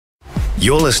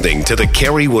You're listening to the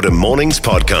Kerre Woodham Mornings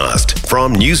podcast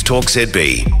from News Talk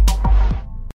ZB.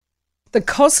 The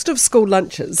cost of school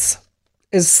lunches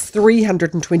is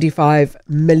 $325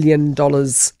 million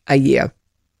a year.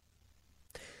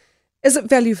 Is it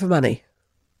value for money?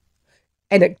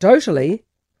 Anecdotally,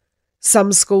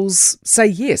 some schools say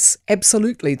yes,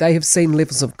 absolutely. They have seen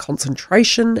levels of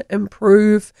concentration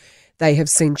improve. They have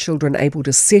seen children able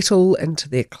to settle into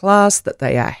their class, that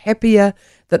they are happier,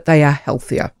 that they are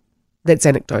healthier. That's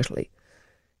anecdotally.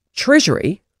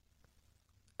 Treasury,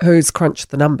 who's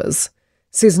crunched the numbers,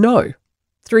 says no.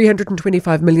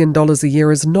 $325 million a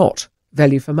year is not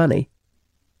value for money.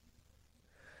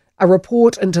 A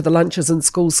report into the Lunches in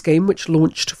School scheme, which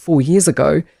launched 4 years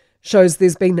ago, shows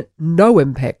there's been no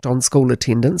impact on school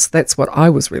attendance. That's what I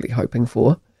was really hoping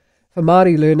for. For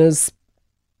Māori learners,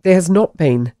 there has not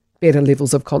been better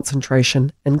levels of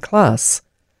concentration in class.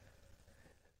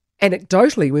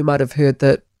 Anecdotally, we might have heard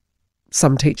that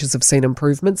some teachers have seen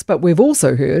improvements, but we've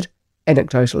also heard,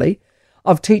 anecdotally,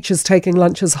 of teachers taking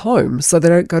lunches home so they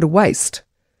don't go to waste,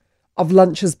 of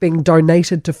lunches being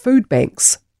donated to food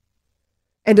banks,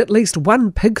 and at least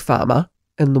one pig farmer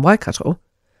in the Waikato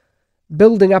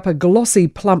building up a glossy,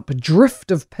 plump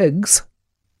drift of pigs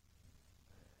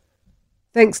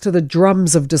thanks to the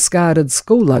drums of discarded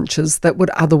school lunches that would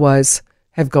otherwise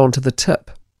have gone to the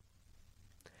tip.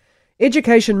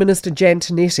 Education Minister Jan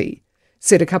Tinetti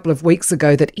said a couple of weeks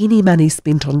ago that any money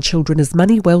spent on children is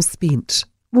money well spent.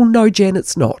 Well, no, Jan,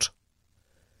 it's not.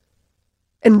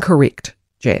 Incorrect,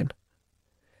 Jan.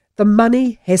 The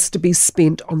money has to be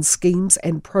spent on schemes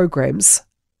and programs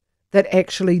that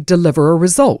actually deliver a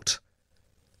result.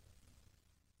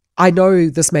 I know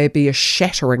this may be a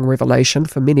shattering revelation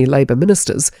for many Labour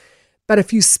ministers, but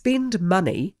if you spend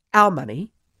money, our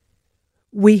money,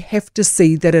 we have to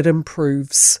see that it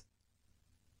improves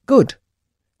good,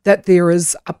 that there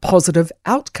is a positive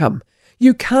outcome.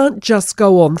 You can't just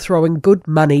go on throwing good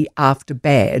money after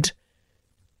bad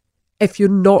if you're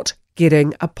not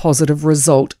getting a positive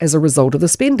result as a result of the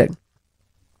spending.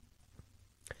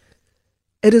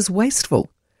 It is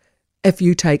wasteful if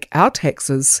you take our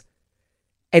taxes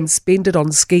and spend it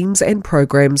on schemes and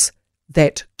programs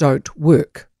that don't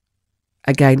work.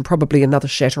 Again, probably another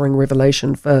shattering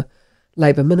revelation for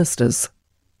Labour ministers.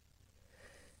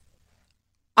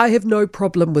 I have no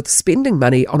problem with spending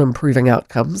money on improving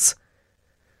outcomes,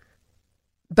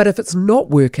 but if it's not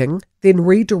working, then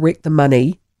redirect the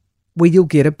money where you'll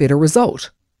get a better result.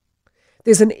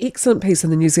 There's an excellent piece in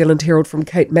the New Zealand Herald from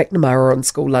Kate McNamara on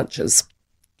school lunches.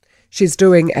 She's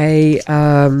doing a,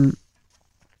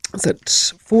 is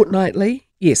it fortnightly?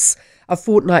 Yes, a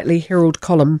fortnightly Herald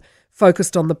column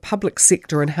focused on the public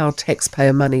sector and how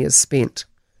taxpayer money is spent.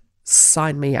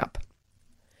 Sign me up.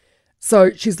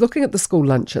 So she's looking at the school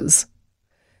lunches.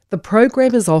 The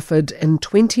program is offered in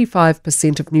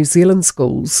 25% of New Zealand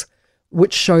schools,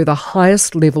 which show the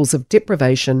highest levels of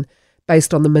deprivation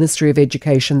based on the Ministry of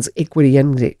Education's Equity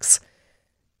Index.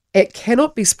 It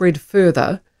cannot be spread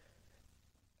further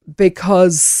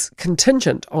because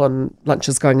contingent on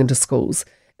lunches going into schools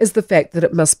is the fact that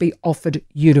it must be offered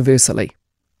universally.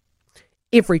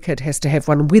 Every kid has to have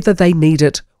one, whether they need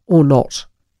it or not.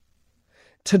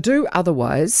 To do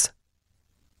otherwise,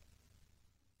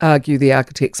 argue the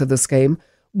architects of the scheme,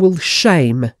 will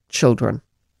shame children.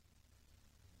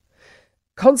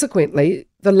 Consequently,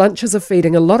 the lunches are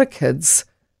feeding a lot of kids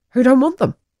who don't want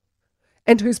them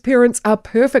and whose parents are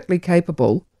perfectly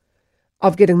capable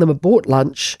of getting them a bought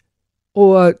lunch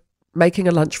or making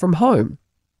a lunch from home.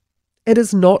 It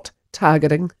is not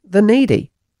targeting the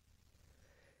needy.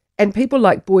 And people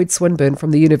like Boyd Swinburne from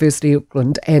the University of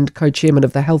Auckland and co-chairman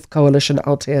of the Health Coalition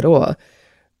Aotearoa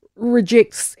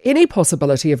rejects any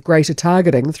possibility of greater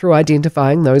targeting through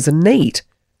identifying those in need.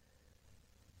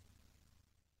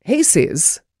 He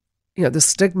says, the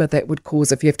stigma that would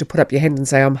cause if you have to put up your hand and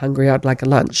say, I'm hungry, I'd like a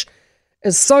lunch,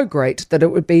 is so great that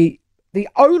it would be the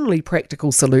only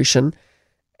practical solution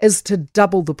is to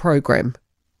double the program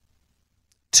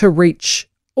to reach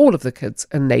all of the kids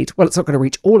in need. Well, it's not going to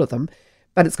reach all of them,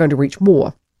 but it's going to reach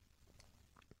more.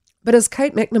 But as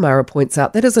Kate McNamara points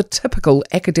out, that is a typical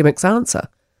academics answer.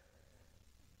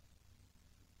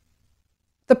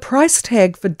 The price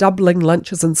tag for doubling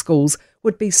lunches in schools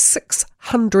would be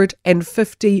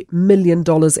 $650 million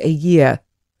a year.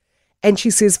 And she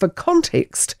says, for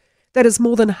context, that is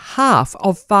more than half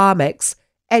of Pharmac's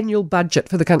annual budget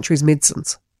for the country's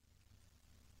medicines.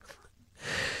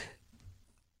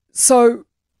 So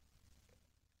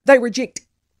they reject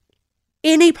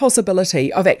any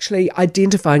possibility of actually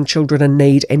identifying children in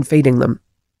need and feeding them.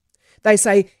 They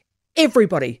say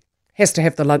everybody has to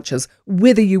have the lunches,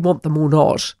 whether you want them or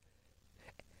not.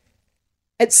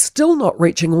 it's still not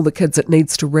reaching all the kids it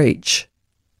needs to reach.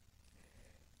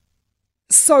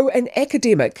 So an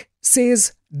academic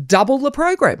says double the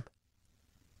program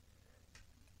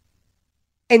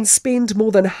and spend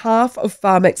more than half of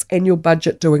Pharmac's annual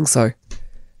budget doing so,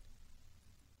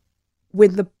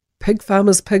 when the pig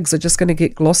farmers' pigs are just going to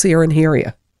get glossier and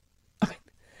hairier. I mean,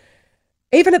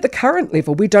 even at the current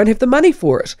level, we don't have the money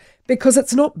for it because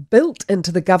it's not built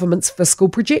into the government's fiscal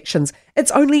projections.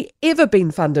 It's only ever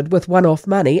been funded with one-off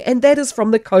money, and that is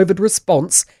from the COVID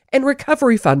Response and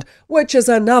Recovery Fund, which is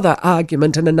another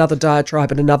argument and another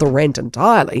diatribe and another rant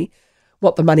entirely,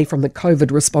 what the money from the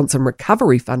COVID Response and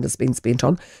Recovery Fund has been spent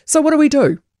on. So what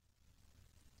do?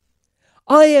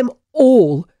 I am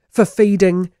all for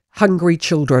feeding hungry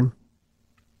children.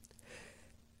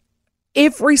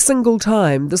 Every single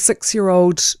time the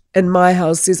 6-year-old in my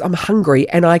house says, I'm hungry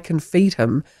and I can feed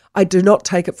him, I do not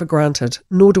take it for granted,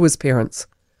 nor do his parents.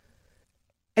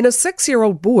 And a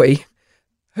 6-year-old boy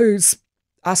who's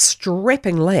a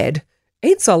strapping lad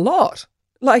eats a lot.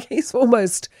 Like, he's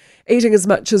almost eating as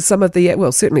much as some of the,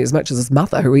 well, certainly as much as his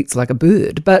mother, who eats like a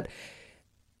bird. But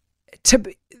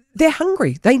they're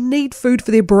hungry. They need food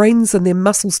for their brains and their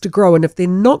muscles to grow. And if they're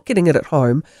not getting it at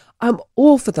home, I'm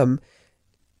all for them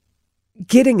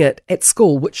getting it at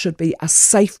school, which should be a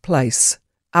safe place,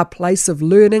 a place of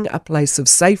learning, a place of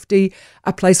safety,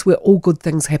 a place where all good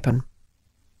things happen.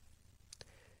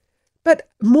 But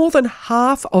more than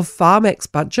half of Pharmac's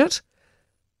budget,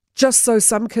 just so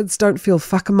some kids don't feel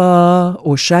whakama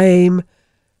or shame,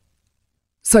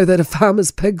 so that a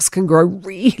farmer's pigs can grow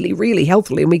really, really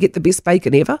healthily and we get the best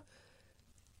bacon ever.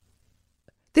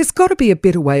 There's got to be a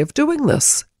better way of doing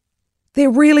this.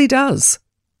 There really does.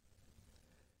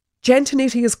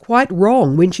 Giantonetti is quite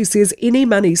wrong when she says any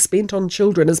money spent on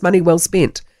children is money well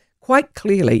spent. Quite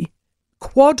clearly,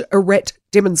 quod erat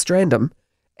demonstrandum,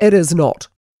 it is not.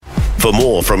 For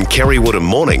more from Kerre Woodham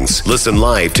Mornings, listen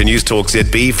live to News Talk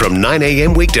ZB from 9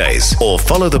 a.m. weekdays or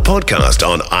follow the podcast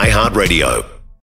on iHeartRadio.